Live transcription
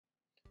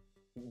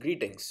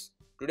Greetings.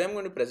 Today I'm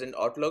going to present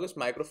autologous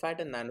microfat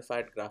and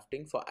nanofat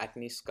grafting for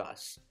acne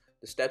scars.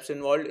 The steps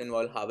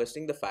involve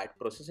harvesting the fat,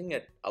 processing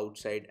it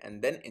outside,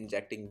 and then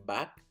injecting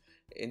back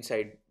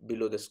inside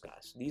below the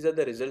scars. These are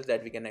the results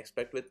that we can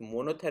expect with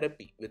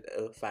monotherapy with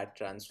a fat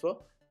transfer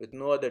with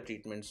no other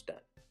treatments done.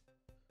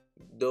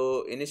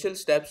 The initial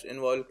steps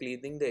involve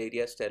cleaning the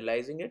area,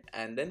 sterilizing it,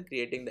 and then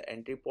creating the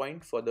entry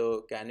point for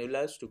the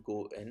cannulas to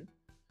go in.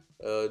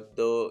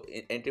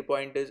 The entry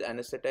point is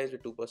anesthetized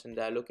with 2%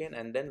 xylocaine,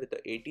 and then with a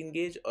 18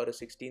 gauge or a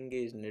 16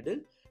 gauge needle,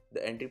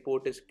 the entry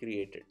port is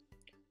created.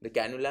 The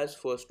cannulas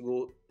first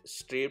go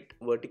straight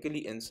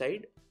vertically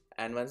inside,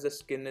 and once the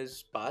skin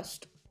is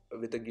passed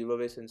with a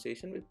giveaway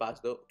sensation, we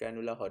pass the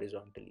cannula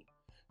horizontally.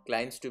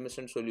 Klein's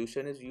tumescent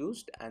solution is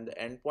used, and the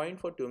end point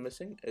for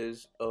tumescing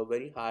is a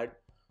very hard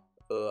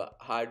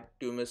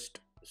tumesced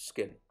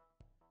skin.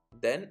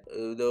 Then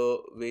the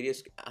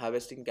various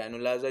harvesting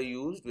cannulas are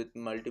used with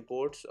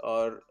multi-ports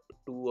or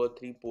 2 or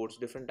 3 ports.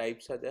 Different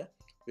types are there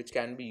which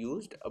can be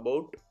used.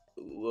 About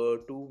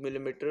 2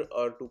 mm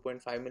or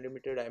 2.5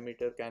 mm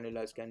diameter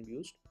cannulas can be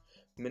used.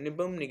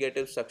 Minimum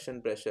negative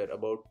suction pressure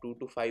about 2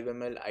 to 5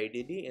 ml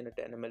ideally in a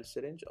 10 ml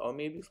syringe, or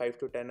maybe 5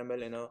 to 10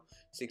 ml in a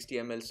 60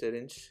 ml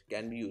syringe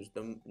can be used.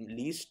 The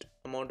least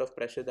amount of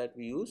pressure that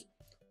we use,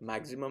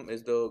 maximum,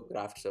 is the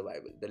graft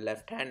survival. The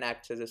left hand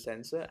acts as a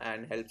sensor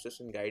and helps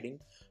us in guiding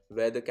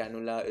where the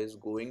cannula is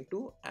going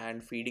to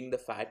and feeding the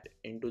fat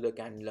into the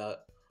cannula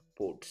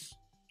ports.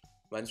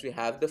 Once we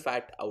have the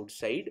fat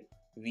outside,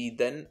 we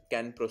then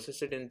can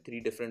process it in 3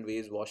 different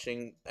ways: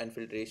 washing and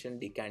filtration,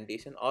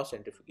 decantation, or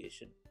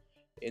centrifugation.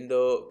 In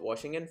the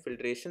washing and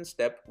filtration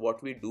step,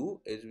 what we do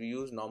is we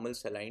use normal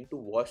saline to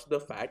wash the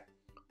fat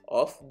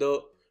of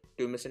the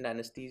Tumescent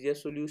Anesthesia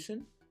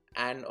solution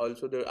and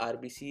also the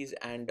RBCs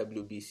and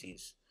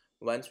WBCs.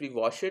 Once we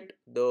wash it,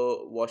 the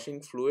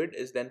washing fluid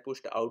is then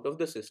pushed out of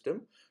the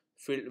system.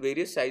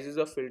 Various sizes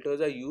of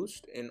filters are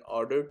used in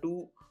order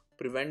to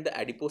prevent the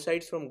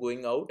adipocytes from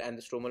going out and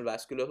the stromal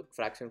vascular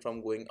fraction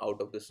from going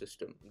out of the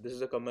system. This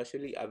is a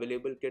commercially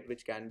available kit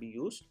which can be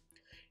used.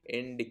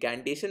 In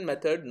decantation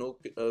method, no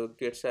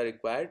kits are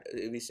required.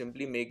 We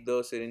simply make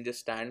the syringes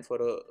stand for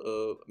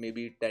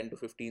maybe 10 to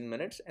 15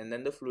 minutes, and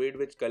then the fluid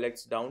which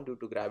collects down due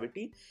to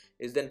gravity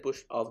is then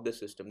pushed off the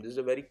system. This is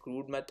a very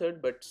crude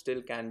method but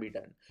still can be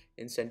done.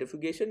 In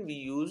centrifugation, we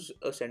use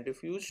a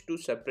centrifuge to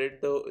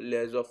separate the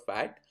layers of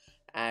fat,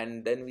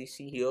 and then we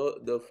see here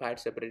the fat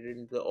separated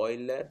into the oil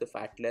layer, the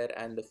fat layer,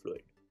 and the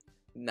fluid.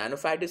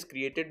 Nanofat is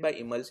created by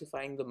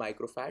emulsifying the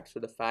microfat. So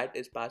the fat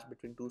is passed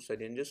between 2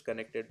 syringes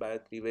connected by a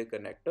 3-way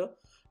connector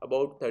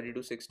about 30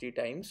 to 60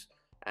 times.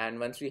 And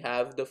once we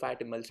have the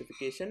fat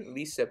emulsification,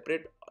 we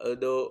separate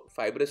the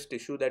fibrous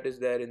tissue that is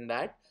there in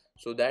that,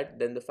 so that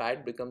then the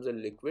fat becomes a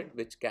liquid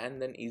which can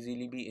then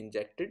easily be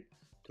injected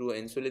through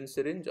an insulin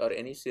syringe or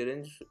any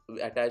syringe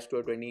attached to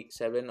a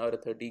 27 or a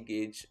 30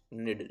 gauge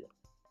needle.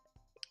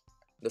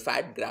 The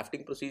fat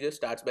grafting procedure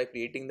starts by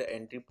creating the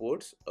entry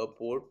ports, a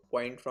port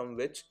point from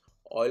which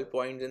all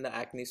points in the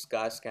acne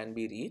scars can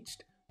be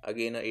reached.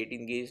 Again, a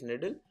 18 gauge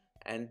needle,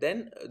 and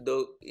then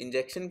the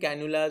injection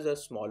cannulas are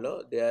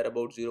smaller. They are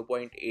about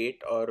 0.8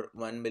 or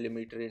 1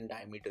 millimeter in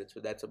diameter, so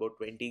that's about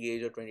 20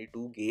 gauge or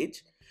 22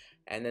 gauge.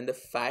 And then the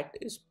fat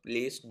is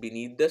placed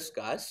beneath the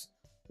scars.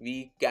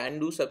 We can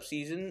do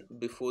subcision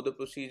before the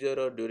procedure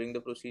or during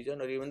the procedure,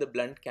 or even the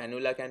blunt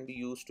cannula can be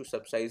used to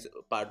subcise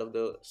part of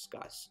the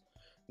scars.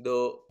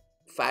 The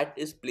fat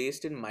is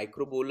placed in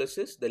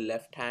microboluses. The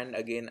left hand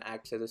again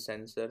acts as a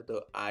sensor,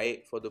 the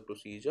eye for the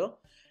procedure,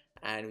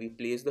 and we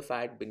place the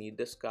fat beneath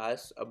the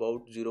scars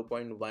about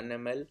 0.1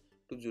 ml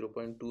to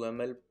 0.2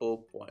 ml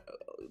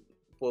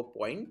per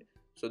point,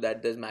 so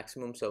that there's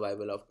maximum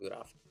survival of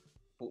graft.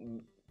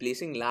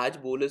 Placing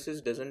large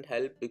boluses doesn't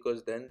help,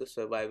 because then the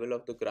survival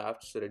of the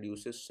grafts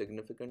reduces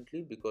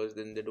significantly, because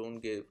then they don't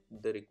give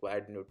the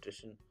required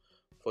nutrition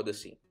for the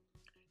same.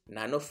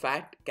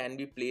 Nanofat can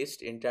be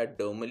placed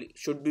intradermally,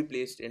 should be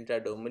placed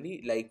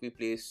intradermally, like we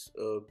place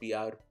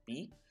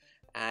PRP,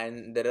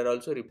 and there are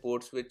also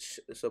reports which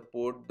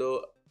support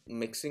the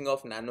mixing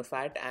of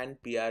nanofat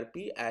and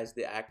PRP as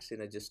they act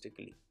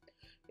synergistically.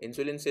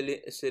 Insulin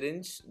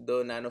syringe,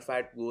 the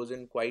nanofat goes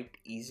in quite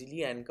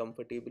easily and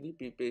comfortably.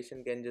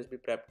 Patient can just be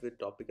prepped with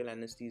topical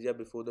anesthesia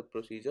before the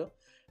procedure,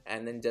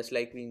 and then just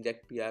like we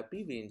inject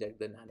PRP, we inject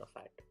the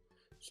nanofat.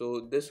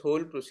 So this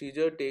whole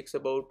procedure takes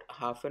about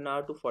half an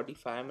hour to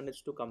 45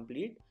 minutes to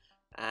complete,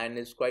 and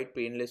is quite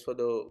painless for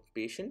the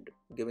patient,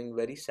 giving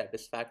very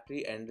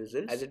satisfactory end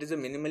results. As it is a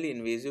minimally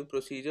invasive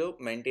procedure,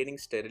 maintaining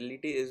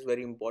sterility is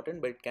very important,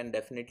 but it can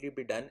definitely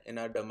be done in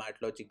our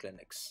dermatology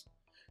clinics.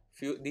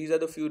 These are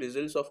the few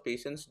results of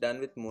patients done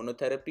with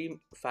monotherapy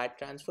fat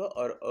transfer,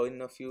 or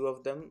in a few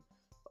of them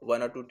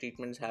 1 or 2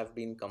 treatments have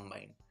been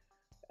combined.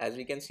 As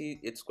we can see,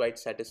 it's quite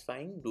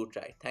satisfying. Do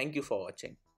try. Thank you for watching.